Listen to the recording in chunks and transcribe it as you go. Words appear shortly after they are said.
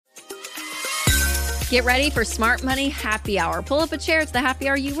Get ready for Smart Money Happy Hour. Pull up a chair. It's the happy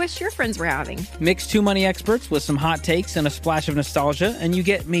hour you wish your friends were having. Mix two money experts with some hot takes and a splash of nostalgia, and you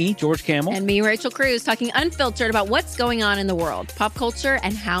get me, George Camel. And me, Rachel Cruz, talking unfiltered about what's going on in the world, pop culture,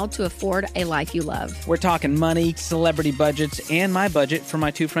 and how to afford a life you love. We're talking money, celebrity budgets, and my budget for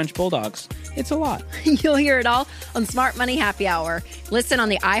my two French bulldogs. It's a lot. You'll hear it all on Smart Money Happy Hour. Listen on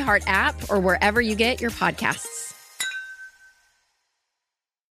the iHeart app or wherever you get your podcasts.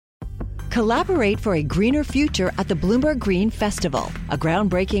 Collaborate for a greener future at the Bloomberg Green Festival, a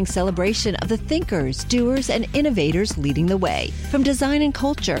groundbreaking celebration of the thinkers, doers, and innovators leading the way. From design and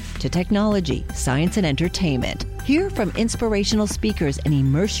culture to technology, science, and entertainment. Hear from inspirational speakers and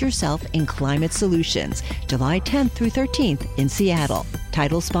immerse yourself in climate solutions. July 10th through 13th in Seattle.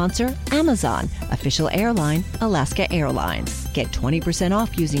 Title sponsor, Amazon. Official airline, Alaska Airlines. Get 20%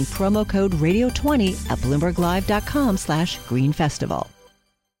 off using promo code radio20 at bloomberglive.com/greenfestival.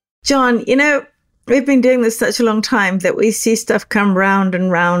 John, you know, we've been doing this such a long time that we see stuff come round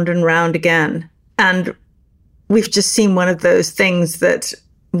and round and round again. And we've just seen one of those things that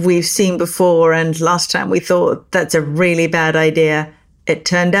we've seen before. And last time we thought that's a really bad idea. It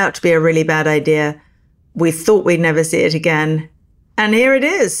turned out to be a really bad idea. We thought we'd never see it again. And here it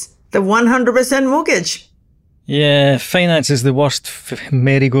is, the 100% mortgage. Yeah, finance is the worst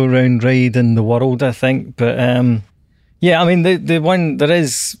merry-go-round ride in the world, I think. But yeah, I mean, the one, there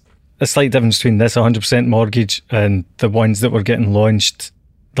is a slight difference between this 100% mortgage and the ones that were getting launched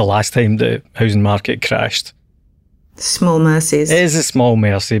the last time the housing market crashed. Small mercies. It is a small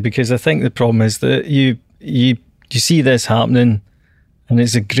mercy, because I think the problem is that you see this happening and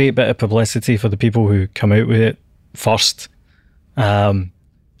it's a great bit of publicity for the people who come out with it first. And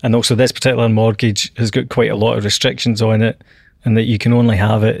also this particular mortgage has got quite a lot of restrictions on it, and that you can only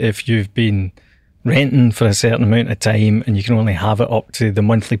have it if you've been renting for a certain amount of time, and you can only have it up to the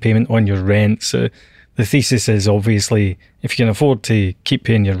monthly payment on your rent. So the thesis is, obviously, if you can afford to keep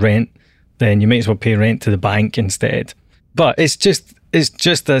paying your rent, then you might as well pay rent to the bank instead. But it's just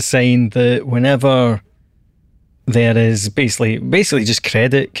a sign that whenever there is basically just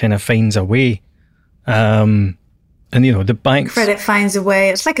credit kind of finds a way. And, you know, the banks... Credit finds a way.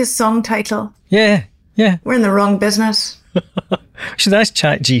 It's like a song title. Yeah. We're in the wrong business. Should ask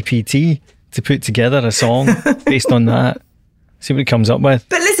ChatGPT to put together a song based on that. See what it comes up with.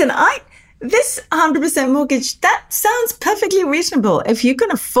 But listen, this 100% mortgage, that sounds perfectly reasonable. If you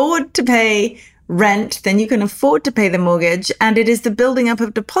can afford to pay rent, then you can afford to pay the mortgage. And it is the building up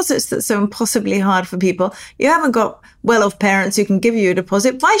of deposits that's so impossibly hard for people. You haven't got well-off parents who can give you a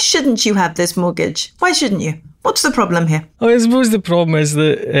deposit. Why shouldn't you have this mortgage? Why shouldn't you? What's the problem here? Oh, I suppose the problem is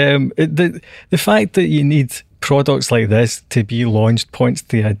that the fact that you need products like this to be launched points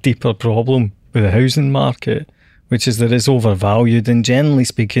to a deeper problem with the housing market, which is that it's overvalued, and generally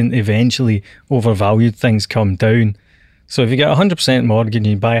speaking, eventually overvalued things come down. So if you get a 100% mortgage and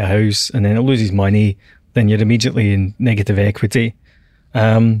you buy a house and then it loses money, then you're immediately in negative equity.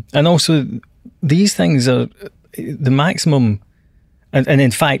 And also, these things are the maximum, and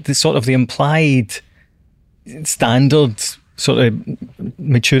in fact, the sort of the implied standard sort of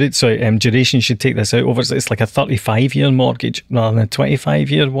duration should take this out over. It's like a 35-year mortgage rather than a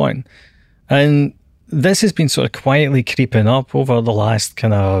 25-year one. And this has been sort of quietly creeping up over the last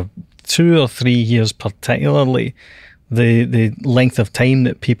kind of 2 or 3 years, particularly the length of time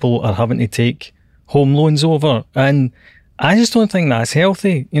that people are having to take home loans over. And I just don't think that's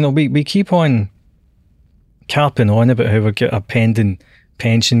healthy. You know, we keep on carping on about how we've got a pending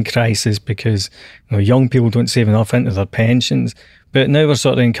pension crisis because, you know, young people don't save enough into their pensions, but now we're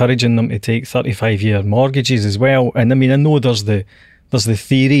sort of encouraging them to take 35-year mortgages as well. And I mean, I know there's the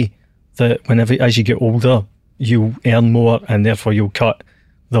theory that as you get older, you'll earn more and therefore you'll cut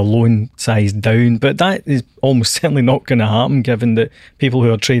the loan size down, but that is almost certainly not going to happen, given that people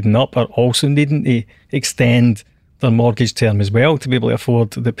who are trading up are also needing to extend their mortgage term as well to be able to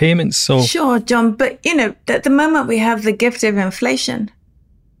afford the payments. So sure, John, but you know, at the moment we have the gift of inflation.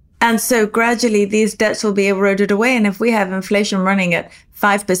 And so gradually these debts will be eroded away. And if we have inflation running at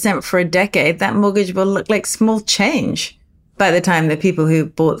 5% for a decade, that mortgage will look like small change by the time the people who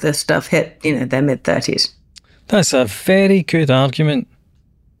bought this stuff hit, you know, their mid-30s. That's a very good argument.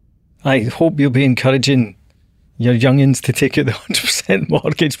 I hope you'll be encouraging your youngins to take out the 100%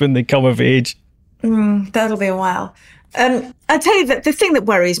 mortgage when they come of age. That'll be a while. I tell you that the thing that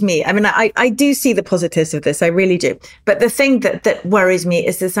worries me, I mean, I do see the positives of this, I really do. But the thing that worries me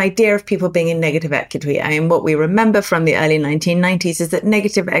is this idea of people being in negative equity. I mean, what we remember from the early 1990s is that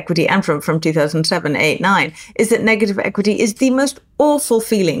negative equity, and from 2007, 8, 9, is that negative equity is the most awful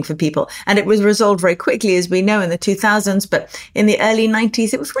feeling for people. And it was resolved very quickly, as we know, in the 2000s. But in the early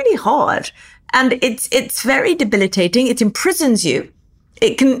 90s, it was really hard. And it's very debilitating. It imprisons you.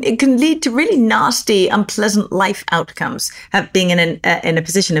 It can lead to really nasty, unpleasant life outcomes of being in a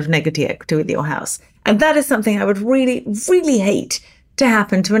position of negative equity with your house. And that is something I would really, really hate to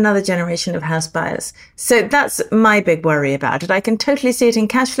happen to another generation of house buyers. So that's my big worry about it. I can totally see it in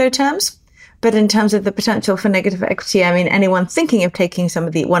cash flow terms, but in terms of the potential for negative equity, I mean, anyone thinking of taking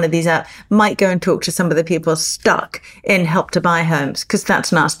one of these out might go and talk to some of the people stuck in Help to Buy homes, because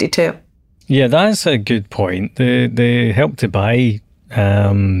that's nasty too. Yeah, that's a good point. The Help to Buy, it's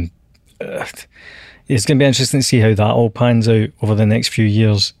going to be interesting to see how that all pans out over the next few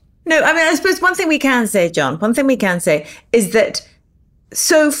years. No, I mean, I suppose one thing we can say, John, is that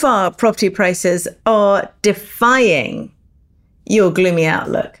so far property prices are defying your gloomy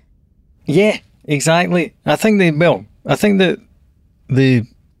outlook. Yeah, exactly. I think that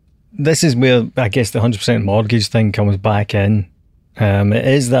this is where I guess the 100% mortgage thing comes back in. It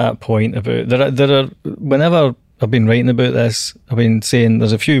is that point about there are whenever I've been writing about this, I've been saying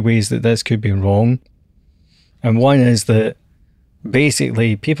there's a few ways that this could be wrong. And one is that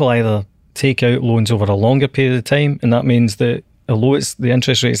basically people either take out loans over a longer period of time, and that means that although the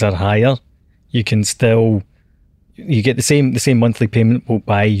interest rates are higher, you get the same monthly payment will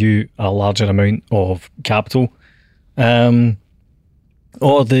buy you a larger amount of capital.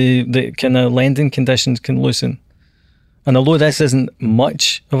 Or the kind of lending conditions can loosen. And although this isn't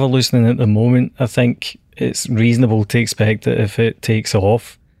much of a loosening at the moment, I think it's reasonable to expect that if it takes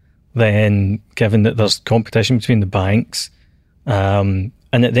off, then given that there's competition between the banks, and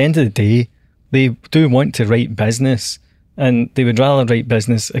at the end of the day, they do want to write business, and they would rather write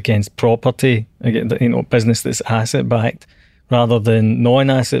business against property, business that's asset-backed, rather than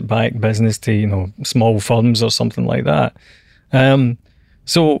non-asset-backed business to, small firms or something like that.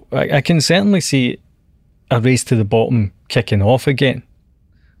 So I can certainly see a race to the bottom kicking off again.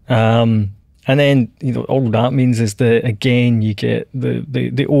 And then, all that means is that, again, you get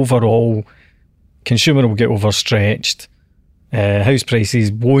the overall consumer will get overstretched. House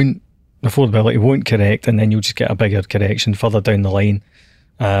prices affordability won't correct, and then you'll just get a bigger correction further down the line.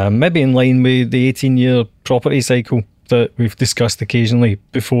 Maybe in line with the 18-year property cycle that we've discussed occasionally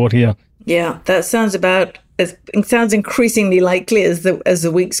before here. Yeah, that sounds increasingly likely as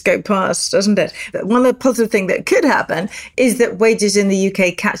the weeks go past, doesn't it? One of the positive things that could happen is that wages in the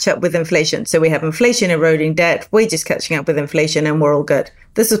UK catch up with inflation. So we have inflation eroding debt, wages catching up with inflation, and we're all good.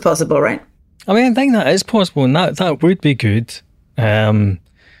 This is possible, right? I mean, I think that is possible, and that would be good.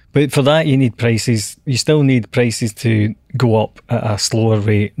 But for that, you still need prices to go up at a slower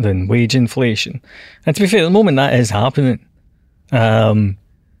rate than wage inflation. And to be fair, at the moment that is happening. I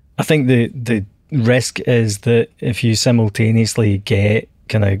think the risk is that if you simultaneously get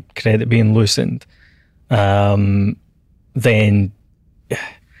kind of credit being loosened, then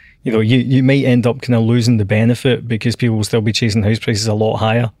you might end up kind of losing the benefit because people will still be chasing house prices a lot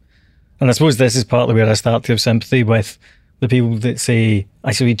higher. And I suppose this is partly where I start to have sympathy with the people that say,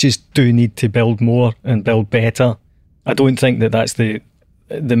 actually, we just do need to build more and build better. I don't think that that's the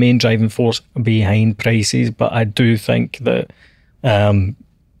main driving force behind prices, but I do think that a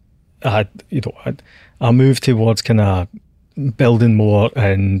move towards kind of building more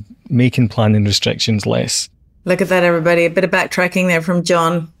and making planning restrictions less. Look at that, everybody. A bit of backtracking there from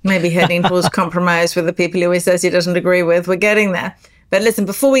John, maybe heading towards compromise with the people he always says he doesn't agree with. We're getting there. But listen,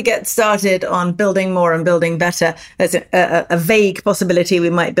 before we get started on building more and building better, there's a vague possibility we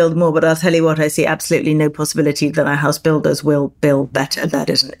might build more, but I'll tell you what, I see absolutely no possibility that our house builders will build better. That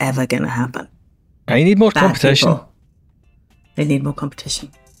isn't ever going to happen. I need more competition. People. They need more competition.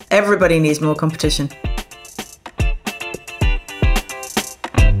 Everybody needs more competition.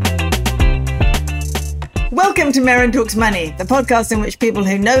 Welcome to Merrin Talks Money, the podcast in which people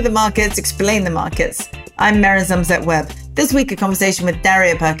who know the markets explain the markets. I'm Merrin Zumzet-Webb. This week, a conversation with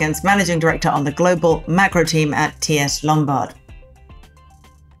Dario Perkins, Managing Director on the Global Macro Team at TS Lombard.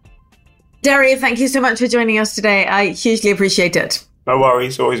 Dario, thank you so much for joining us today. I hugely appreciate it. No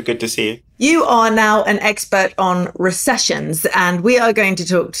worries. Always good to see you. You are now an expert on recessions, and we are going to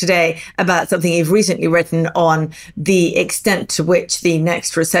talk today about something you've recently written on the extent to which the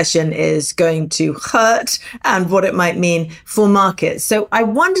next recession is going to hurt and what it might mean for markets. So I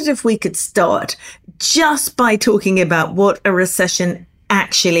wondered if we could start just by talking about what a recession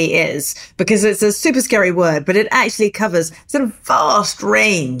actually is, because it's a super scary word, but it actually covers sort of vast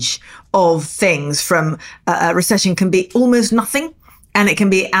range of things. From a recession can be almost nothing, and it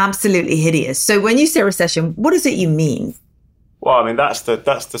can be absolutely hideous. So when you say recession, what is it you mean? Well, I mean, that's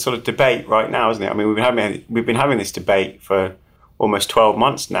the sort of debate right now, isn't it? I mean, we've been having this debate for almost 12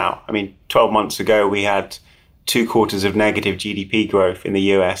 months now. I mean, 12 months ago, we had 2 quarters of negative GDP growth in the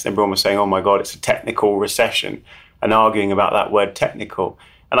US, and everyone was saying, oh my God, it's a technical recession, and arguing about that word technical.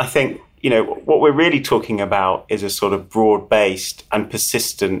 And I think, what we're really talking about is a sort of broad-based and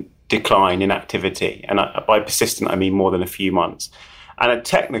persistent decline in activity. And by persistent, I mean more than a few months. And a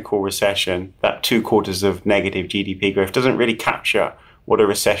technical recession, that 2 quarters of negative GDP growth, doesn't really capture what a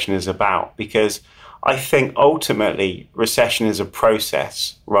recession is about, because I think ultimately recession is a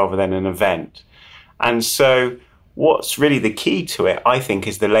process rather than an event. And so what's really the key to it, I think,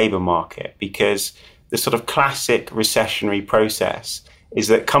 is the labour market, because the sort of classic recessionary process is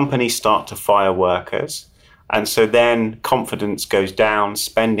that companies start to fire workers. And so then confidence goes down,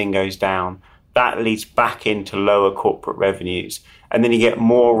 spending goes down. That leads back into lower corporate revenues. And then you get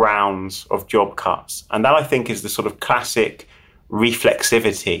more rounds of job cuts. And that, I think, is the sort of classic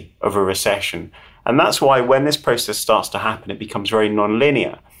reflexivity of a recession. And that's why when this process starts to happen, it becomes very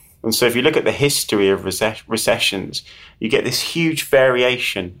non-linear. And so if you look at the history of recessions, you get this huge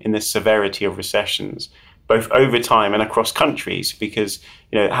variation in the severity of recessions, both over time and across countries, because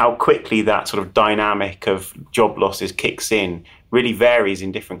how quickly that sort of dynamic of job losses kicks in really varies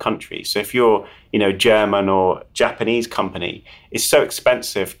in different countries. So if you're, German or Japanese company, it's so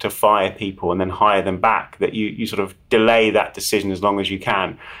expensive to fire people and then hire them back that you sort of delay that decision as long as you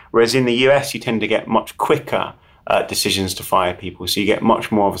can. Whereas in the US, you tend to get much quicker decisions to fire people. So you get much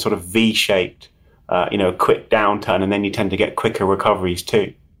more of a sort of V-shaped, quick downturn, and then you tend to get quicker recoveries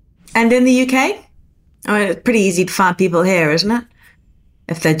too. And in the UK? It's pretty easy to fire people here, isn't it?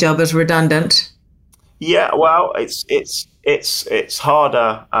 If their job is redundant. Yeah, well, it's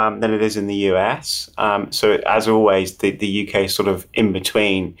harder than it is in the US. So as always, the UK is sort of in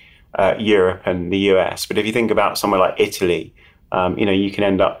between Europe and the US. But if you think about somewhere like Italy, you can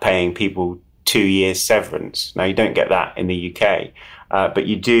end up paying people 2 years severance. Now, you don't get that in the UK, but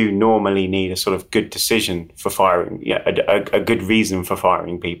you do normally need a sort of good decision for firing, a good reason for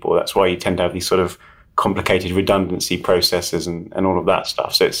firing people. That's why you tend to have these sort of complicated redundancy processes and all of that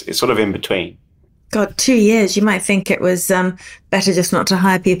stuff. So it's sort of in between. God, 2 years. You might think it was better just not to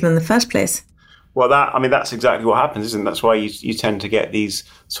hire people in the first place. Well, that's exactly what happens, isn't it? That's why you tend to get these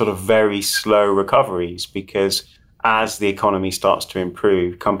sort of very slow recoveries, because as the economy starts to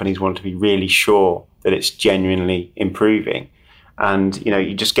improve, companies want to be really sure that it's genuinely improving. And,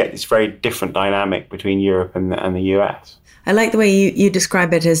 you just get this very different dynamic between Europe and the US. I like the way you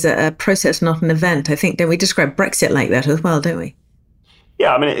describe it as a process, not an event. I think, don't we describe Brexit like that as well, don't we?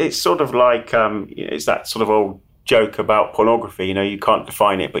 Yeah, it's sort of like, it's that sort of old joke about pornography. You can't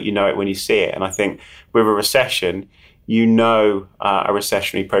define it, but you know it when you see it. And I think with a recession, a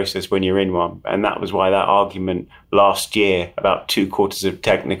recessionary process when you're in one. And that was why that argument last year about 2 quarters of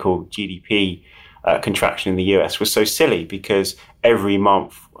technical GDP contraction in the US was so silly, because every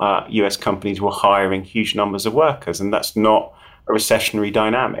month US companies were hiring huge numbers of workers, and that's not a recessionary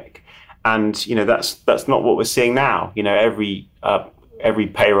dynamic. And that's not what we're seeing now. Every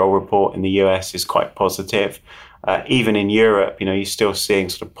payroll report in the US is quite positive. Even in Europe, you're still seeing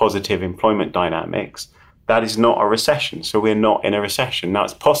sort of positive employment dynamics. That is not a recession. So we're not in a recession. Now,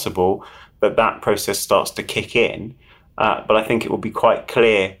 it's possible that process starts to kick in, but I think it will be quite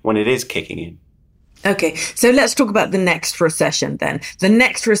clear when it is kicking in. Okay, so let's talk about the next recession then. The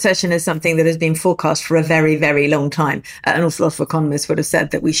next recession is something that has been forecast for a very, very long time. An awful lot of economists would have said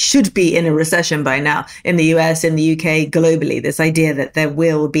that we should be in a recession by now in the US, in the UK, globally. This idea that there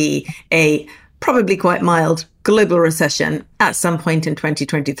will be a probably quite mild global recession at some point in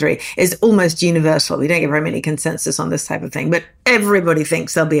 2023 is almost universal. We don't get very many consensus on this type of thing, but everybody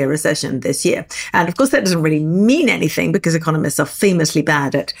thinks there'll be a recession this year. And of course, that doesn't really mean anything, because economists are famously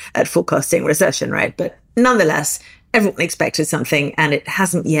bad at forecasting recession, right? But nonetheless, everyone expected something and it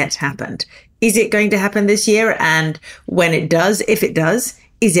hasn't yet happened. Is it going to happen this year? And when it does, if it does,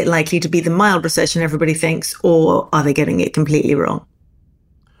 is it likely to be the mild recession everybody thinks, or are they getting it completely wrong?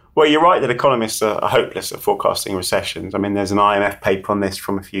 Well, you're right that economists are hopeless at forecasting recessions. There's an IMF paper on this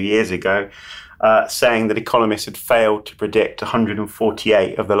from a few years ago saying that economists had failed to predict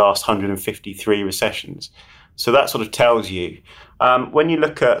 148 of the last 153 recessions. So that sort of tells you, when you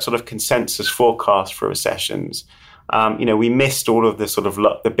look at sort of consensus forecasts for recessions, we missed all of the sort of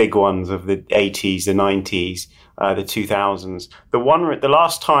the big ones of the 80s, the 90s, the 2000s. The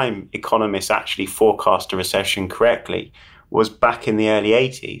last time economists actually forecast a recession correctly was back in the early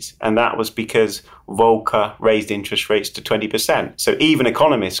 80s. And that was because Volcker raised interest rates to 20%. So even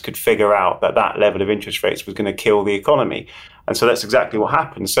economists could figure out that level of interest rates was going to kill the economy. And so that's exactly what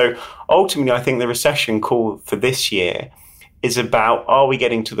happened. So ultimately, I think the recession call for this year is about, are we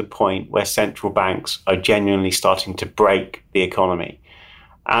getting to the point where central banks are genuinely starting to break the economy?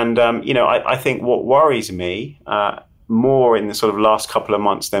 And, I think what worries me more in the sort of last couple of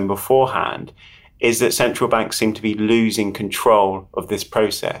months than beforehand is that central banks seem to be losing control of this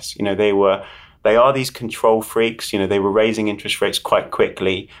process. They are these control freaks. They were raising interest rates quite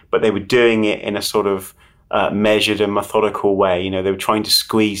quickly, but they were doing it in a sort of measured and methodical way. They were trying to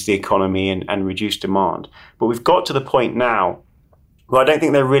squeeze the economy and reduce demand. But we've got to the point now where I don't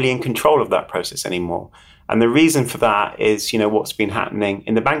think they're really in control of that process anymore. And the reason for that is, what's been happening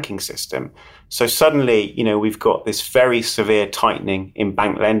in the banking system. So suddenly, we've got this very severe tightening in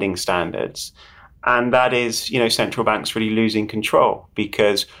bank lending standards. And that is, central banks really losing control,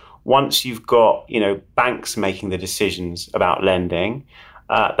 because once you've got, banks making the decisions about lending,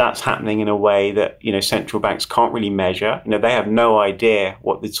 that's happening in a way that, central banks can't really measure. They have no idea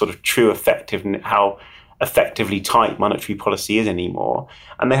what the sort of true how effectively tight monetary policy is anymore.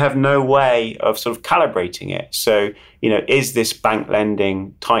 And they have no way of sort of calibrating it. So, is this bank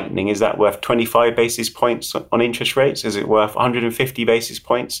lending tightening, is that worth 25 basis points on interest rates? Is it worth 150 basis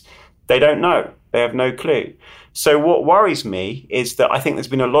points? They don't know. They have no clue. So what worries me is that I think there's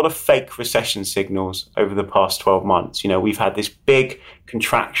been a lot of fake recession signals over the past 12 months. We've had this big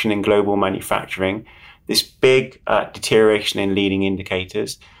contraction in global manufacturing, this big deterioration in leading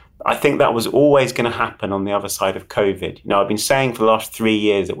indicators. I think that was always going to happen on the other side of COVID. I've been saying for the last 3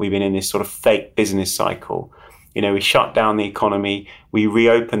 years that we've been in this sort of fake business cycle. We shut down the economy, we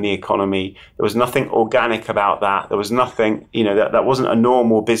reopened the economy. There was nothing organic about that. There was nothing, that wasn't a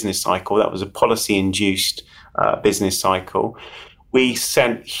normal business cycle. That was a policy-induced business cycle. We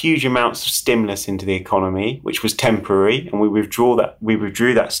sent huge amounts of stimulus into the economy, which was temporary, and we withdrew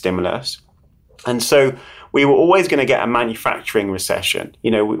that stimulus. And so we were always going to get a manufacturing recession.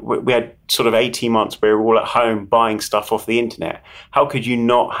 We had sort of 18 months where we were all at home buying stuff off the internet. How could you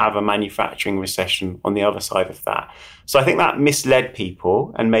not have a manufacturing recession on the other side of that? So I think that misled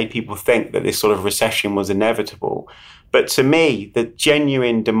people and made people think that this sort of recession was inevitable. But to me, the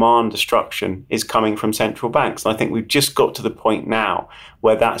genuine demand destruction is coming from central banks. And I think we've just got to the point now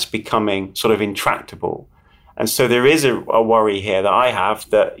where that's becoming sort of intractable. And so there is a worry here that I have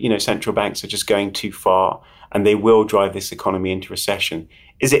that, central banks are just going too far and they will drive this economy into recession.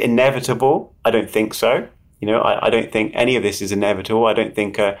 Is it inevitable? I don't think so. I don't think any of this is inevitable. I don't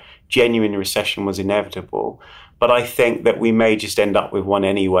think a genuine recession was inevitable. But I think that we may just end up with one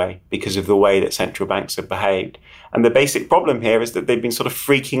anyway because of the way that central banks have behaved. And the basic problem here is that they've been sort of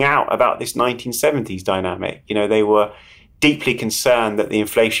freaking out about this 1970s dynamic. They were deeply concerned that the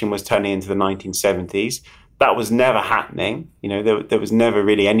inflation was turning into the 1970s. That was never happening. There was never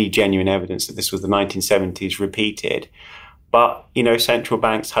really any genuine evidence that this was the 1970s repeated. But, central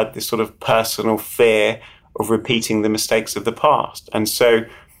banks had this sort of personal fear of repeating the mistakes of the past. And so,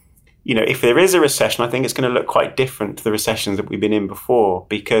 if there is a recession, I think it's going to look quite different to the recessions that we've been in before,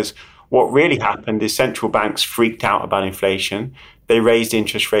 because what really happened is central banks freaked out about inflation. They raised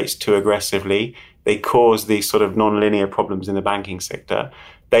interest rates too aggressively. They caused these sort of non-linear problems in the banking sector.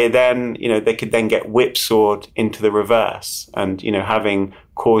 They then, they could then get whipsawed into the reverse. And, having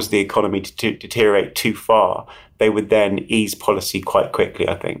caused the economy to deteriorate too far, they would then ease policy quite quickly,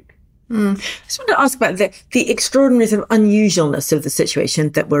 I think. I just want to ask about the extraordinary sort of unusualness of the situation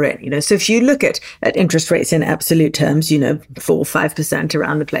that we're in. So if you look at interest rates in absolute terms, 4-5%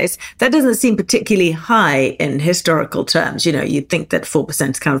 around the place, that doesn't seem particularly high in historical terms. You'd think that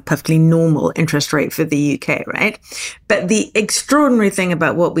 4% is kind of perfectly normal interest rate for the UK, right? But the extraordinary thing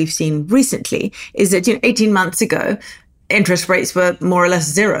about what we've seen recently is that 18 months ago, interest rates were more or less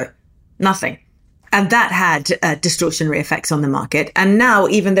zero, nothing. And that had distortionary effects on the market. And now,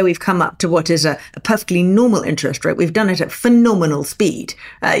 even though we've come up to what is a perfectly normal interest rate, we've done it at phenomenal speed.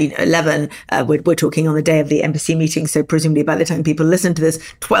 11, we're talking on the day of the embassy meeting. So presumably by the time people listen to this,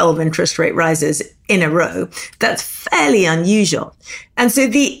 12 interest rate rises in a row. That's fairly unusual. And so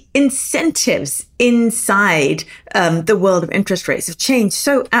the incentives inside the world of interest rates have changed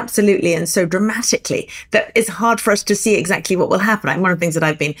so absolutely and so dramatically that it's hard for us to see exactly what will happen. One of the things that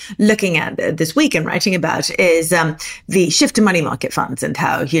I've been looking at this week and writing about is the shift to money market funds and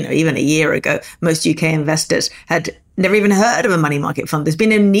how, even a year ago, most UK investors had never even heard of a money market fund. There's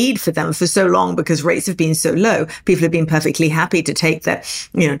been a need for them for so long because rates have been so low. People have been perfectly happy to take that,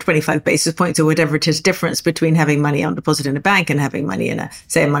 25 basis points or whatever it is difference between having money on deposit in a bank and having money in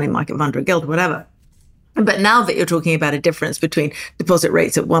a money market fund or a gilt, whatever. But now that you're talking about a difference between deposit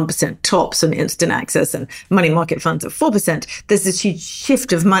rates at 1% tops and instant access and money market funds at 4%, there's this huge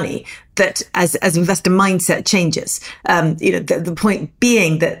shift of money that as investor mindset changes, the point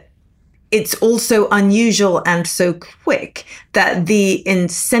being that it's also unusual and so quick that the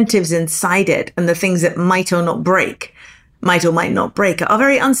incentives inside it and the things that might or not break might or might not break are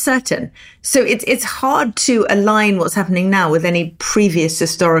very uncertain. So it's hard to align what's happening now with any previous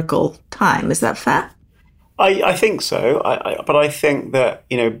historical time. Is that fair? I think so. But I think that,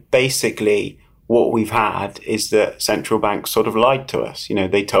 basically what we've had is that central banks sort of lied to us.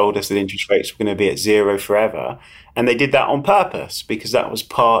 They told us that interest rates were going to be at zero forever. And they did that on purpose because that was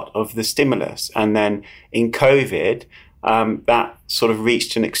part of the stimulus. And then in COVID, that sort of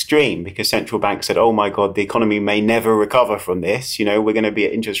reached an extreme because central banks said, oh my God, the economy may never recover from this. We're going to be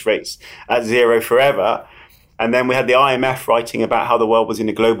at interest rates at zero forever. And then we had the IMF writing about how the world was in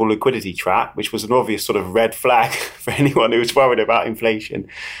a global liquidity trap, which was an obvious sort of red flag for anyone who was worried about inflation.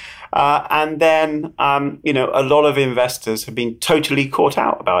 And then, a lot of investors have been totally caught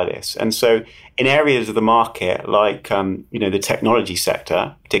out by this. And so in areas of the market like, the technology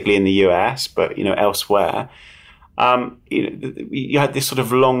sector, particularly in the US, but, elsewhere, you had this sort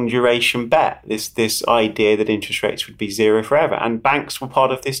of long duration bet, this idea that interest rates would be zero forever. And banks were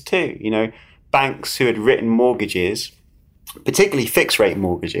part of this too. Banks who had written mortgages, particularly fixed rate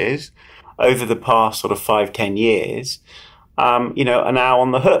mortgages, over the past sort of 5-10 years, are now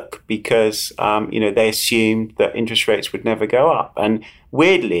on the hook because, they assumed that interest rates would never go up. And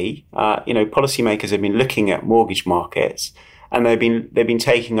weirdly, policymakers have been looking at mortgage markets and they've been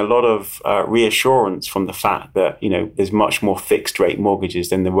taking a lot of reassurance from the fact that, there's much more fixed rate mortgages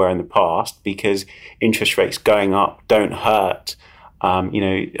than there were in the past because interest rates going up don't hurt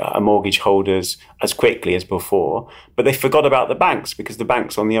mortgage holders as quickly as before, but they forgot about the banks because the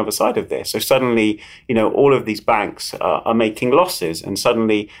banks on the other side of this. So suddenly, all of these banks are making losses and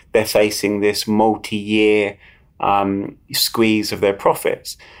suddenly they're facing this multi-year squeeze of their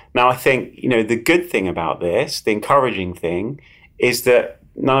profits. Now, I think, the good thing about this, the encouraging thing, is that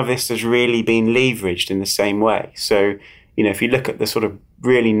none of this has really been leveraged in the same way. So, if you look at the sort of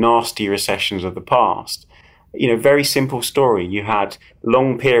really nasty recessions of the past, very simple story. You had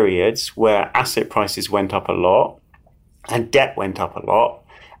long periods where asset prices went up a lot and debt went up a lot.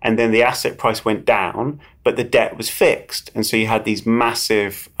 And then the asset price went down, but the debt was fixed. And so you had these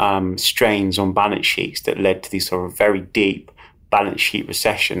massive strains on balance sheets that led to these sort of very deep balance sheet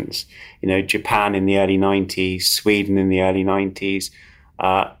recessions. Japan in the early 90s, Sweden in the early 90s,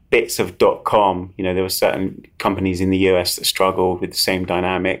 bits of .com. There were certain companies in the US that struggled with the same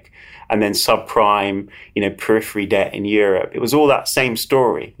dynamic. And then subprime, periphery debt in Europe. It was all that same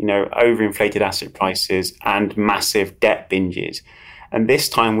story, overinflated asset prices and massive debt binges. And this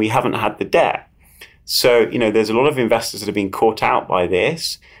time we haven't had the debt. So, there's a lot of investors that have been caught out by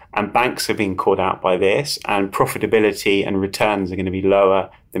this and banks have been caught out by this and profitability and returns are going to be lower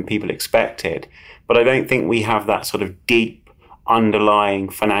than people expected. But I don't think we have that sort of deep underlying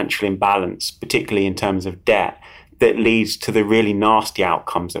financial imbalance, particularly in terms of debt, that leads to the really nasty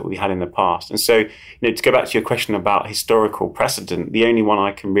outcomes that we had in the past. And so, to go back to your question about historical precedent, the only one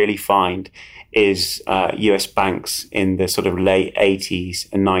I can really find is US banks in the sort of late 80s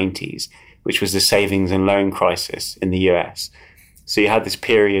and 90s, which was the savings and loan crisis in the US. So you had this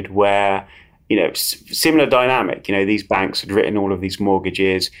period where, similar dynamic, these banks had written all of these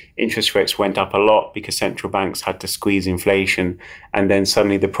mortgages, interest rates went up a lot because central banks had to squeeze inflation. And then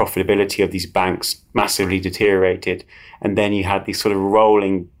suddenly the profitability of these banks massively deteriorated. And then you had these sort of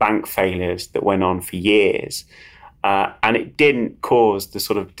rolling bank failures that went on for years. And it didn't cause the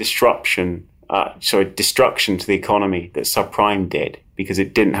sort of destruction to the economy that subprime did because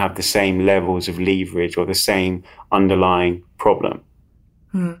it didn't have the same levels of leverage or the same underlying problem.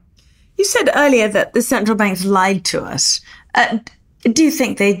 You said earlier that the central banks lied to us. Do you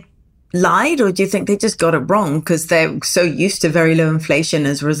think they lied or do you think they just got it wrong because they're so used to very low inflation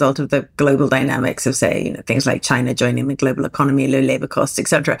as a result of the global dynamics of, say, things like China joining the global economy, low labor costs,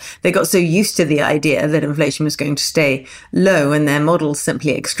 etc. They got so used to the idea that inflation was going to stay low and their models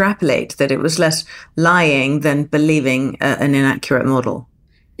simply extrapolate that it was less lying than believing an inaccurate model.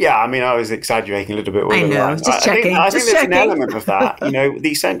 Yeah, I mean, I was exaggerating a little bit. I know, just checking. I think there's an element of that.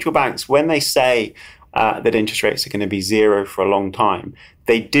 These central banks, when they say that interest rates are going to be zero for a long time,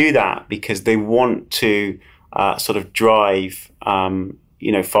 they do that because they want to sort of drive,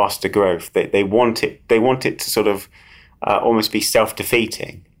 faster growth. They want it to sort of almost be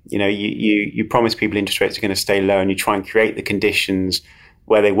self-defeating. You promise people interest rates are going to stay low, and you try and create the conditions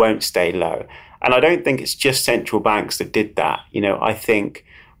where they won't stay low. And I don't think it's just central banks that did that. I think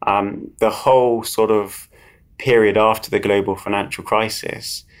the whole sort of period after the global financial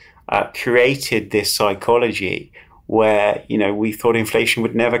crisis created this psychology where, we thought inflation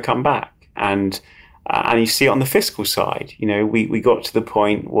would never come back. And you see it on the fiscal side. We got to the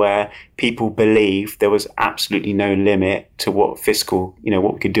point where people believed there was absolutely no limit to what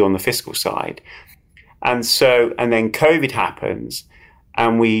we could do on the fiscal side. And then COVID happens,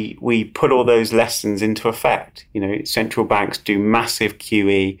 and we put all those lessons into effect. Central banks do massive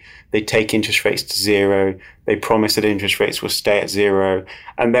QE. They take interest rates to zero. They promise that interest rates will stay at zero.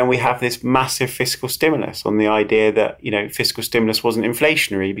 And then we have this massive fiscal stimulus on the idea that, fiscal stimulus wasn't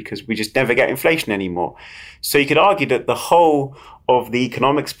inflationary because we just never get inflation anymore. So you could argue that the whole of the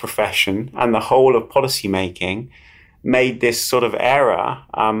economics profession and the whole of policymaking made this sort of error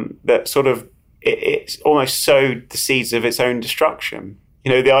that sort of it's almost sowed the seeds of its own destruction.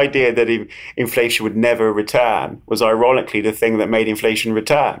 The idea that inflation would never return was ironically the thing that made inflation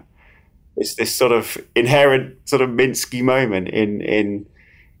return. It's this sort of inherent sort of Minsky moment in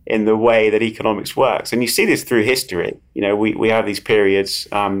the way that economics works. And you see this through history. We have these periods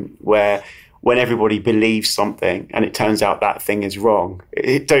where when everybody believes something and it turns out that thing is wrong,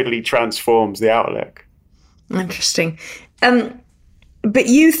 it totally transforms the outlook. Interesting. But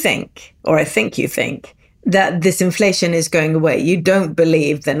you think, or I think you think, that this inflation is going away. You don't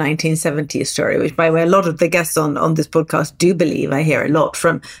believe the 1970s story, which, by the way, a lot of the guests on this podcast do believe. I hear a lot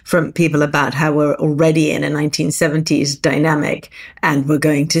from people about how we're already in a 1970s dynamic, and we're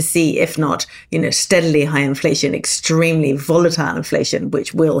going to see, if not, steadily high inflation, extremely volatile inflation,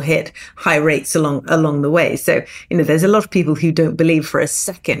 which will hit high rates along the way. So, there's a lot of people who don't believe for a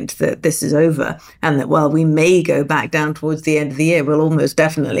second that this is over, and that, while we may go back down towards the end of the year, we'll almost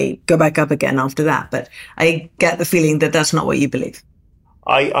definitely go back up again after that. But I get the feeling that that's not what you believe.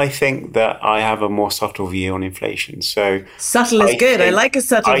 I think that I have a more subtle view on inflation. So subtle is good. I like a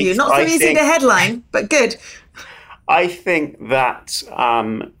subtle view. Not so easy to headline, but good. I think that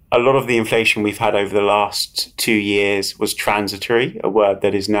a lot of the inflation we've had over the last 2 years was transitory, a word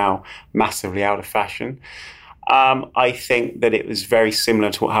that is now massively out of fashion. I think that it was very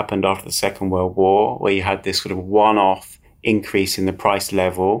similar to what happened after the Second World War, where you had this sort of one-off increase in the price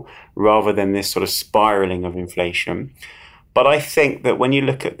level rather than this sort of spiraling of inflation. But I think that when you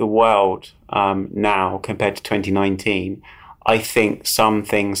look at the world now compared to 2019, I think some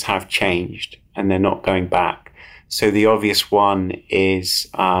things have changed and they're not going back. So the obvious one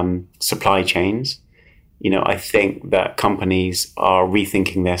is supply chains. I think that companies are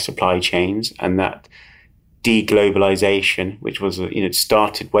rethinking their supply chains, and that deglobalization, which was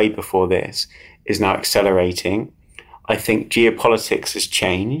started way before this, is now accelerating. I think geopolitics has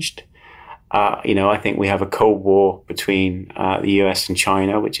changed. I think we have a Cold War between the US and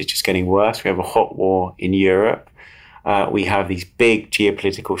China, which is just getting worse. We have a hot war in Europe. We have these big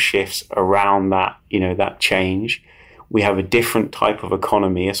geopolitical shifts around that, that change. We have a different type of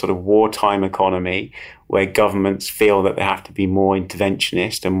economy, a sort of wartime economy, where governments feel that they have to be more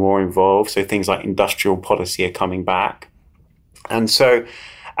interventionist and more involved. So things like industrial policy are coming back.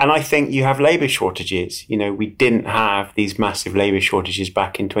 And I think you have labor shortages. We didn't have these massive labor shortages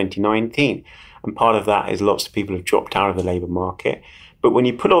back in 2019. And part of that is lots of people have dropped out of the labor market. But when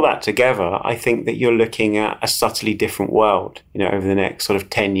you put all that together, I think that you're looking at a subtly different world, over the next sort of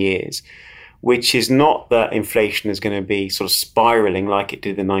 10 years, which is not that inflation is going to be sort of spiraling like it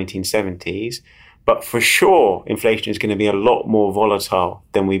did in the 1970s. But for sure, inflation is going to be a lot more volatile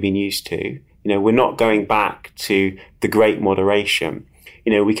than we've been used to. We're not going back to the great moderation.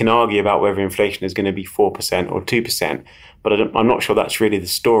 We can argue about whether inflation is going to be 4% or 2%, but I'm not sure that's really the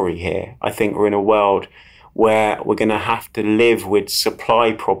story here. I think we're in a world where we're going to have to live with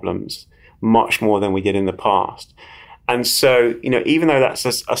supply problems much more than we did in the past. And so, even though that's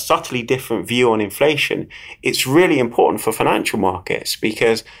a subtly different view on inflation, it's really important for financial markets,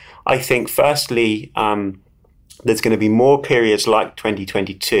 because I think, firstly, there's going to be more periods like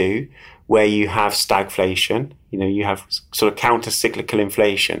 2022 where you have stagflation, you have sort of counter-cyclical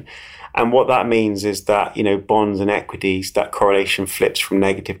inflation. And what that means is that, bonds and equities, that correlation flips from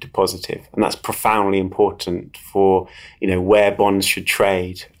negative to positive. And that's profoundly important for, where bonds should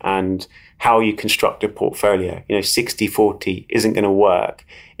trade and how you construct a portfolio. 60-40 isn't going to work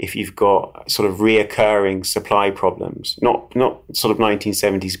if you've got sort of reoccurring supply problems, not sort of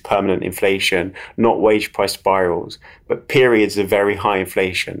 1970s permanent inflation, not wage price spirals, but periods of very high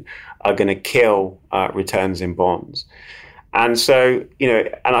inflation are going to kill returns in bonds. And so,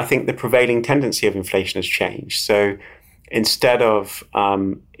 and I think the prevailing tendency of inflation has changed. So instead of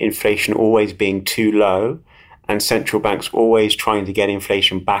inflation always being too low and central banks always trying to get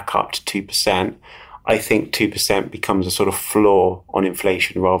inflation back up to 2%, I think 2% becomes a sort of floor on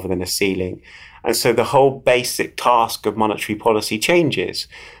inflation rather than a ceiling. And so the whole basic task of monetary policy changes.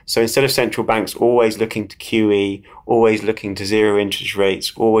 So instead of central banks always looking to QE, always looking to zero interest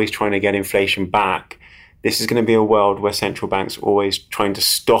rates, always trying to get inflation back, this is going to be a world where central banks are always trying to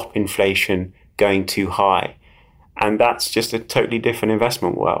stop inflation going too high. And that's just a totally different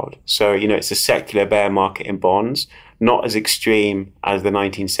investment world. So, it's a secular bear market in bonds, not as extreme as the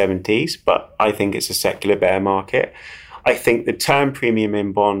 1970s, but I think it's a secular bear market. I think the term premium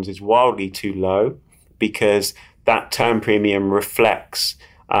in bonds is wildly too low because that term premium reflects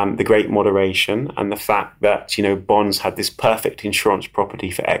the great moderation and the fact that, bonds had this perfect insurance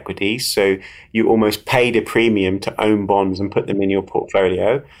property for equities. So you almost paid a premium to own bonds and put them in your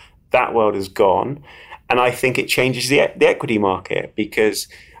portfolio. That world is gone. And I think it changes the equity market because,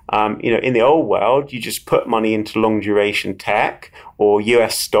 in the old world, you just put money into long duration tech or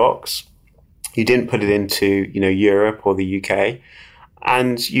US stocks. You didn't put it into, Europe or the UK.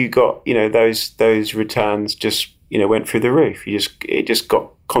 And you got, those returns just, went through the roof. It just got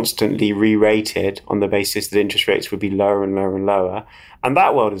constantly re-rated on the basis that interest rates would be lower and lower and lower. And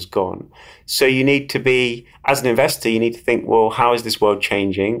that world is gone. So you need to be, as an investor, you need to think, well, how is this world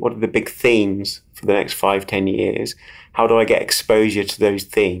changing? What are the big themes for the next 5-10 years? How do I get exposure to those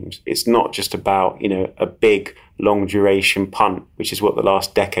themes? It's not just about, a big long duration punt, which is what the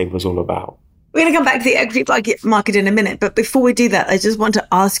last decade was all about. We're going to come back to the equity market in a minute. But before we do that, I just want to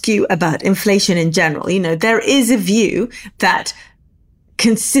ask you about inflation in general. There is a view that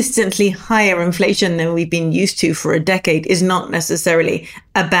consistently higher inflation than we've been used to for a decade is not necessarily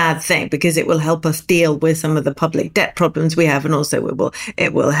a bad thing because it will help us deal with some of the public debt problems we have. And also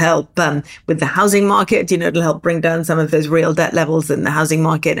it will help with the housing market. It'll help bring down some of those real debt levels in the housing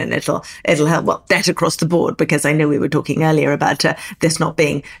market, and it'll help, debt across the board, because I know we were talking earlier about this not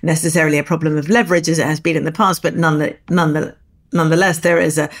being necessarily a problem of leverage as it has been in the past, but nonetheless, there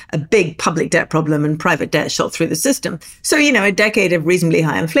is a big public debt problem and private debt shot through the system. So, a decade of reasonably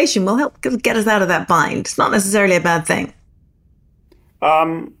high inflation will help get us out of that bind. It's not necessarily a bad thing.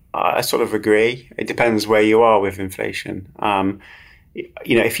 I sort of agree. It depends where you are with inflation.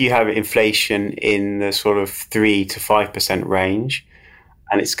 If you have inflation in the sort of 3 to 5% range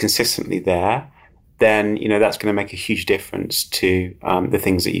and it's consistently there, then, that's going to make a huge difference to the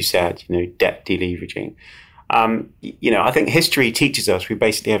things that you said, debt deleveraging. I think history teaches us we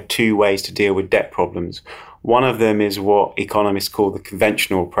basically have two ways to deal with debt problems. One of them is what economists call the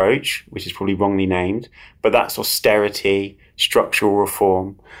conventional approach, which is probably wrongly named, but that's austerity, structural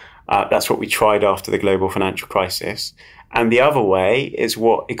reform. That's what we tried after the global financial crisis. And the other way is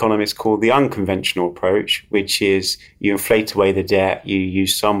what economists call the unconventional approach, which is you inflate away the debt, you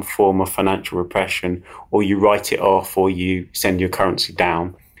use some form of financial repression, or you write it off, or you send your currency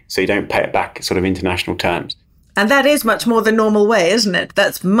down so you don't pay it back in sort of international terms. And that is much more the normal way, isn't it?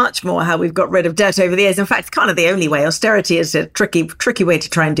 That's much more how we've got rid of debt over the years. In fact, it's kind of the only way. Austerity is a tricky way to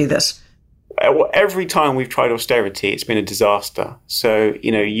try and do this. Every time we've tried austerity, it's been a disaster. So,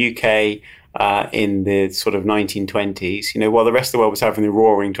 UK in the sort of 1920s, while the rest of the world was having the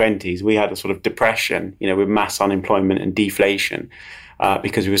roaring 20s, we had a sort of depression, with mass unemployment and deflation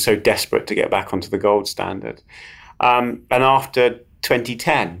because we were so desperate to get back onto the gold standard. And after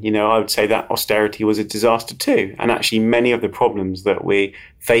 2010, I would say that austerity was a disaster too. And actually many of the problems that we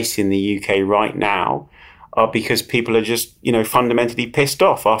face in the UK right now are because people are just, fundamentally pissed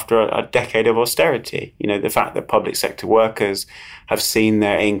off after a decade of austerity. The fact that public sector workers have seen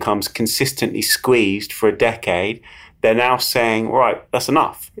their incomes consistently squeezed for a decade, they're now saying, right, that's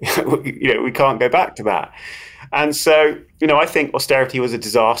enough. We can't go back to that. And so, I think austerity was a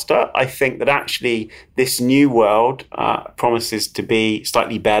disaster. I think that actually this new world promises to be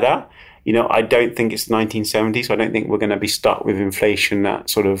slightly better. I don't think it's the 1970s. So I don't think we're going to be stuck with inflation at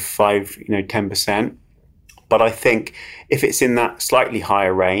sort of 10%. But I think if it's in that slightly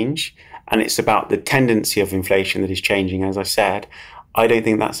higher range and it's about the tendency of inflation that is changing, as I said, I don't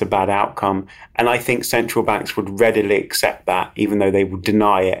think that's a bad outcome. And I think central banks would readily accept that, even though they would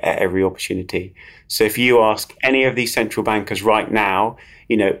deny it at every opportunity. So if you ask any of these central bankers right now,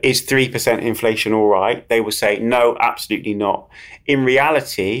 is 3% inflation all right? They will say, no, absolutely not. In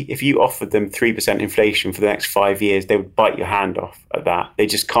reality, if you offered them 3% inflation for the next 5 years, they would bite your hand off at that. They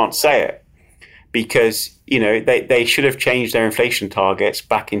just can't say it because, they should have changed their inflation targets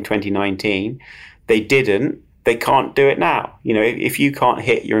back in 2019. They didn't. They can't do it now. If you can't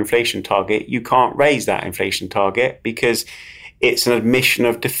hit your inflation target, you can't raise that inflation target because it's an admission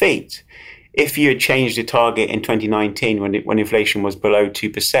of defeat. If you had changed the target in 2019 when inflation was below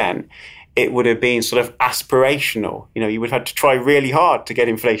 2%, it would have been sort of aspirational. You would have had to try really hard to get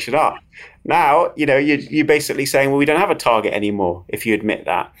inflation up. Now, you're basically saying, well, we don't have a target anymore if you admit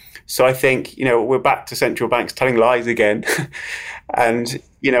that. So I think, we're back to central banks telling lies again. And,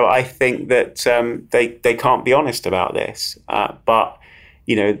 I think that they can't be honest about this. But,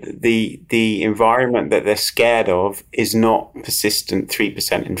 the environment that they're scared of is not persistent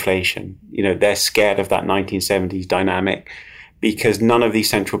 3% inflation. They're scared of that 1970s dynamic because none of these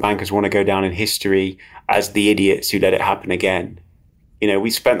central bankers want to go down in history as the idiots who let it happen again.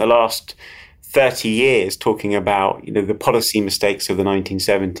 We spent the last 30 years talking about, the policy mistakes of the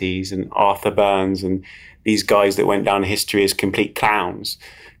 1970s and Arthur Burns and these guys that went down in history as complete clowns.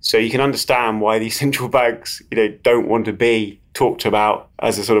 So you can understand why these central banks, don't want to be talked about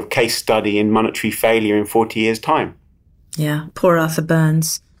as a sort of case study in monetary failure in 40 years' time. Yeah, poor Arthur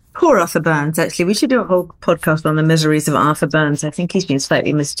Burns. Poor Arthur Burns, actually. We should do a whole podcast on the miseries of Arthur Burns. I think he's been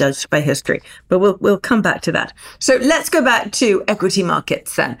slightly misjudged by history, but we'll come back to that. So let's go back to equity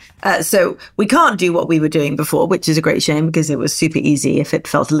markets then. So we can't do what we were doing before, which is a great shame because it was super easy if it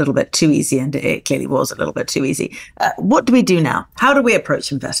felt a little bit too easy, and it clearly was a little bit too easy. What do we do now? How do we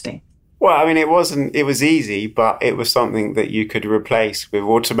approach investing? Well, I mean, it was easy, but it was something that you could replace with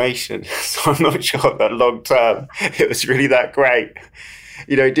automation. So I'm not sure that long term it was really that great.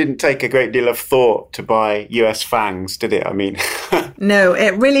 It didn't take a great deal of thought to buy US FANGs, did it? I mean, no,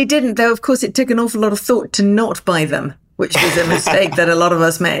 it really didn't, though. Of course, it took an awful lot of thought to not buy them, which was a mistake that a lot of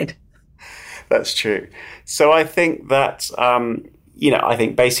us made. That's true. So I think that, I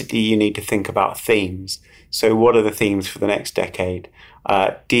think basically you need to think about themes. So what are the themes for the next decade?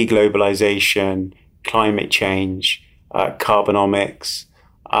 Deglobalization, climate change, carbonomics,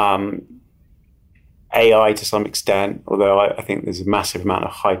 AI to some extent, although I think there's a massive amount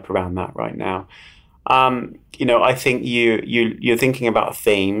of hype around that right now. I think you're thinking about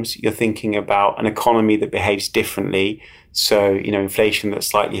themes. You're thinking about an economy that behaves differently. So, inflation that's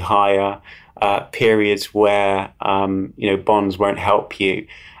slightly higher, periods where, bonds won't help you.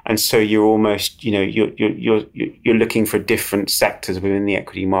 And so you're almost, you're looking for different sectors within the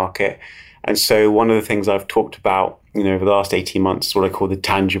equity market. And so one of the things I've talked about, over the last 18 months is what I call the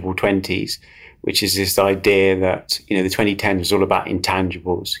tangible 20s, which is this idea that, the 2010s was all about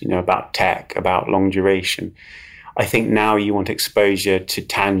intangibles, about tech, about long duration. I think now you want exposure to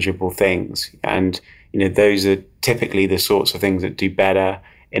tangible things. And, those are typically the sorts of things that do better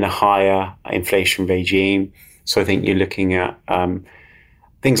in a higher inflation regime. So I think you're looking at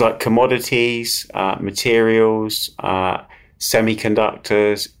things like commodities, materials,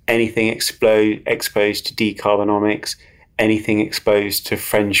 semiconductors, anything exposed to decarbonomics, anything exposed to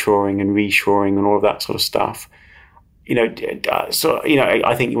friendshoring and reshoring and all of that sort of stuff.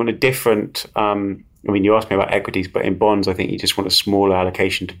 I think you want a different, you asked me about equities, but in bonds, I think you just want a smaller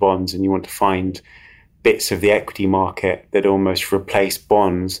allocation to bonds, and you want to find bits of the equity market that almost replace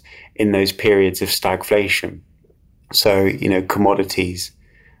bonds in those periods of stagflation. So, commodities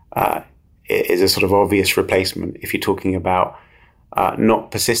is a sort of obvious replacement if you're talking about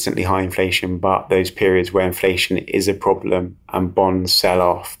not persistently high inflation, but those periods where inflation is a problem and bonds sell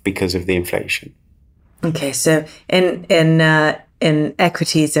off because of the inflation. Okay, so in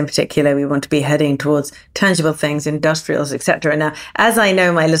equities in particular, we want to be heading towards tangible things, industrials, etc. Now, as I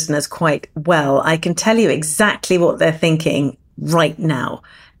know my listeners quite well, I can tell you exactly what they're thinking right now.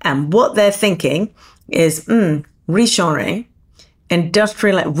 And what they're thinking is reshoring,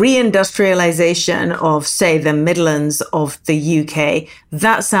 reindustrialization of, say, the Midlands of the UK.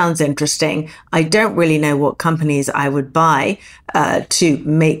 That sounds interesting. I don't really know what companies I would buy to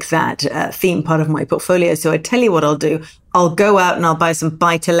make that theme part of my portfolio. So I tell you what I'll do. I'll go out and I'll buy some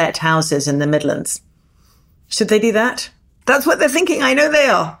buy-to-let houses in the Midlands. Should they do that? That's what they're thinking. I know they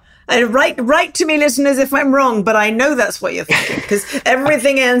are. Write to me, listeners, if I'm wrong, but I know that's what you're thinking, because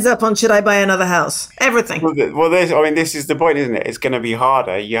everything ends up on, should I buy another house? Everything. Well, this is the point, isn't it? It's going to be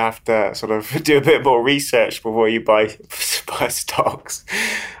harder. You have to sort of do a bit more research before you buy stocks.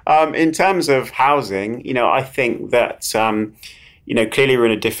 In terms of housing, I think that, clearly we're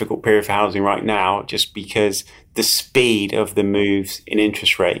in a difficult period for housing right now, just because the speed of the moves in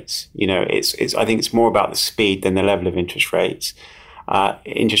interest rates, I think it's more about the speed than the level of interest rates.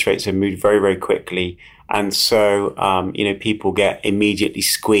 Interest rates have moved very, very quickly. And so, people get immediately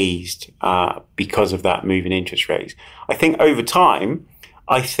squeezed because of that move in interest rates. I think over time,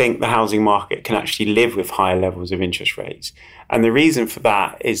 the housing market can actually live with higher levels of interest rates. And the reason for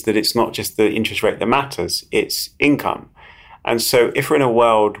that is that it's not just the interest rate that matters, it's income. And so if we're in a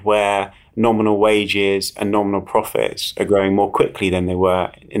world where nominal wages and nominal profits are growing more quickly than they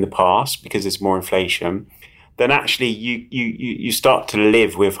were in the past because there's more inflation, then actually you start to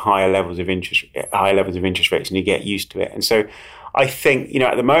live with higher levels of interest rates, and you get used to it. And so I think,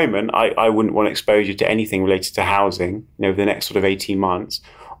 at the moment, I wouldn't want exposure to anything related to housing, over the next sort of 18 months.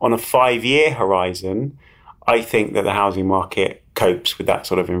 On a 5-year horizon, I think that the housing market copes with that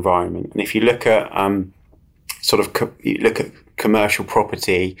sort of environment. And if you look at commercial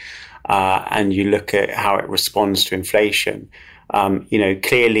property and you look at how it responds to inflation,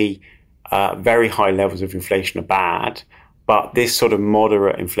 clearly very high levels of inflation are bad. But this sort of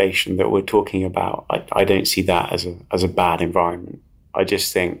moderate inflation that we're talking about, I don't see that as a bad environment. I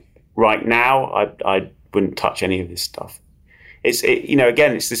just think right now I wouldn't touch any of this stuff.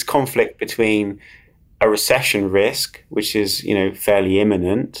 Again, it's this conflict between a recession risk, which is, fairly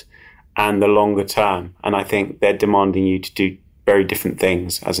imminent, and the longer term. And I think they're demanding you to do very different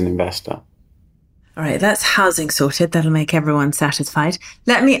things as an investor. All right, that's housing sorted. That'll make everyone satisfied.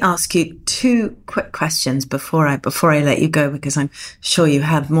 Let me ask you 2 quick questions before I let you go, because I'm sure you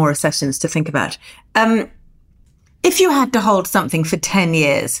have more sessions to think about. If you had to hold something for 10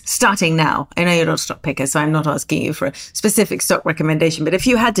 years, starting now, I know you're not a stock picker, so I'm not asking you for a specific stock recommendation, but if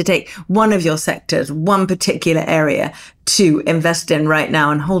you had to take one of your sectors, one particular area to invest in right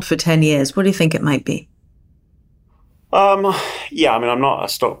now and hold for 10 years, what do you think it might be? I'm not a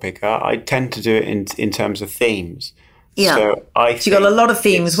stock picker. I tend to do it in terms of themes. Yeah. So you got a lot of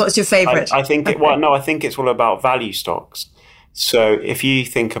themes. What's your favorite? I think it's all about value stocks. So if you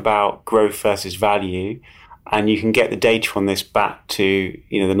think about growth versus value, and you can get the data on this back to,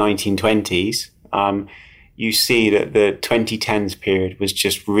 the 1920s, you see that the 2010s period was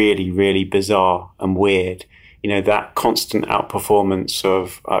just really, really bizarre and weird. That constant outperformance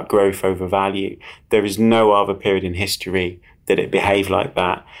of growth over value. There is no other period in history that it behaved like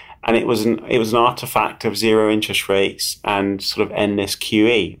that. And it was an artifact of zero interest rates and sort of endless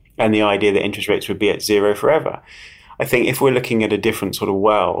QE, and the idea that interest rates would be at zero forever. I think if we're looking at a different sort of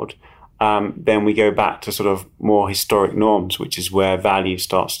world, then we go back to sort of more historic norms, which is where value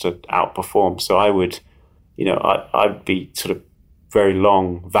starts to outperform. So I would, I'd be sort of very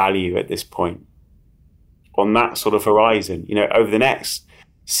long value at this point. On that sort of horizon, over the next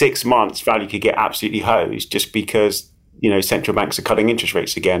 6 months, value could get absolutely hosed just because, central banks are cutting interest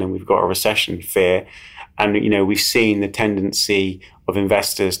rates again and we've got a recession fear. And, we've seen the tendency of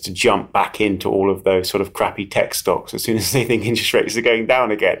investors to jump back into all of those sort of crappy tech stocks as soon as they think interest rates are going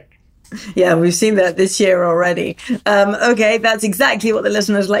down again. Yeah, we've seen that this year already. Okay, that's exactly what the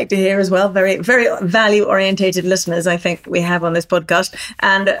listeners like to hear as well. Very, very value-orientated listeners, I think we have on this podcast.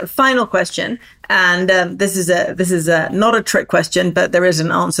 And final question, and this is not a trick question, but there is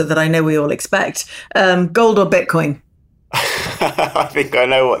an answer that I know we all expect. Gold or Bitcoin? I think I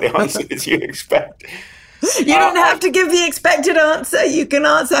know what the answer is you expect. You don't have to give the expected answer. You can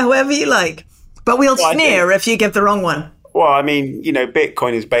answer however you like. But we'll sneer if you give the wrong one. Well, I mean,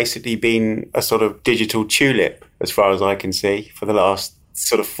 Bitcoin has basically been a sort of digital tulip, as far as I can see, for the last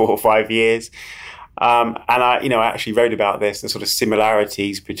sort of 4 or 5 years. And I actually wrote about this, the sort of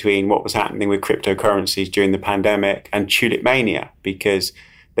similarities between what was happening with cryptocurrencies during the pandemic and tulip mania, because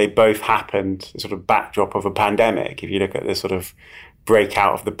they both happened sort of backdrop of a pandemic. If you look at the sort of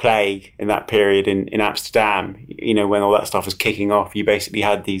breakout of the plague in that period in Amsterdam, when all that stuff was kicking off, you basically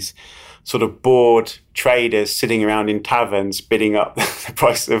had these sort of bored traders sitting around in taverns bidding up the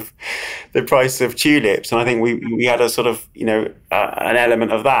price of tulips. And I think we had a sort of, an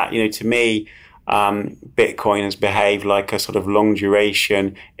element of that. To me, Bitcoin has behaved like a sort of long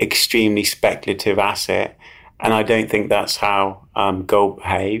duration, extremely speculative asset. And I don't think that's how gold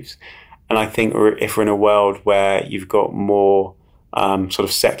behaves. And I think if we're in a world where you've got more sort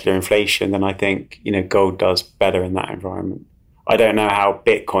of secular inflation, then I think, gold does better in that environment. I don't know how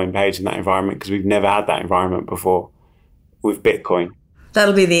Bitcoin behaves in that environment because we've never had that environment before with Bitcoin.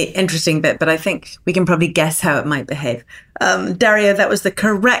 That'll be the interesting bit, but I think we can probably guess how it might behave. Dario, that was the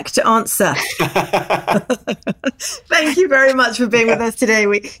correct answer. Thank you very much for being with us today.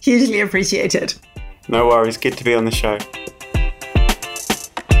 We hugely appreciate it. No worries. Good to be on the show.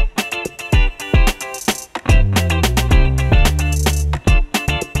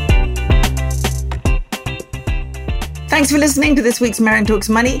 Thanks for listening to this week's Merrin Talks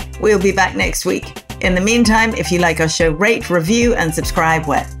Money. We'll be back next week. In the meantime, if you like our show, rate, review, and subscribe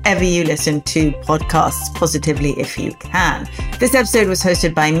wherever you listen to podcasts, positively if you can. This episode was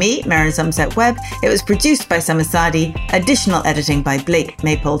hosted by me, Merrin Somerset Webb. It was produced by Summer Sadi. Additional editing by Blake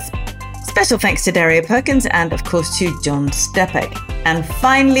Maples. Special thanks to Dario Perkins and, of course, to John Stepek. And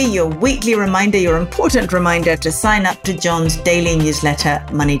finally, your important reminder to sign up to John's daily newsletter,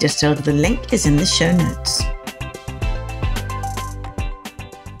 Money Distilled. The link is in the show notes.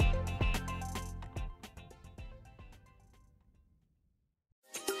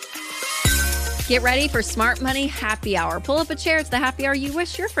 Get ready for Smart Money Happy Hour. Pull up a chair. It's the happy hour you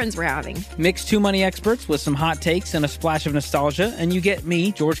wish your friends were having. Mix two money experts with some hot takes and a splash of nostalgia, and you get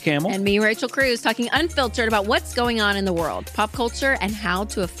me, George Camel. And me, Rachel Cruz, talking unfiltered about what's going on in the world, pop culture, and how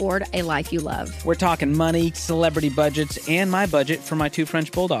to afford a life you love. We're talking money, celebrity budgets, and my budget for my two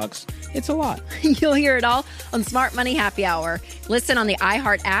French bulldogs. It's a lot. You'll hear it all on Smart Money Happy Hour. Listen on the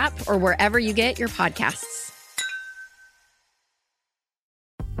iHeart app or wherever you get your podcasts.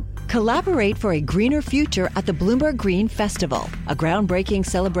 Collaborate for a greener future at the Bloomberg Green Festival, a groundbreaking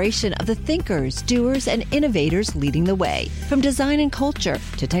celebration of the thinkers, doers, and innovators leading the way. From design and culture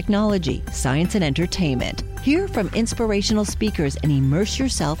to technology, science, and entertainment. Hear from inspirational speakers and immerse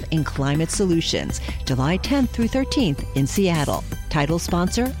yourself in climate solutions. July 10th through 13th in Seattle. Title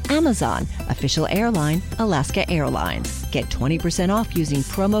sponsor, Amazon. Official airline, Alaska Airlines. Get 20% off using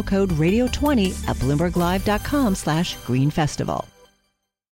promo code radio20 at BloombergLive.com/Green Festival.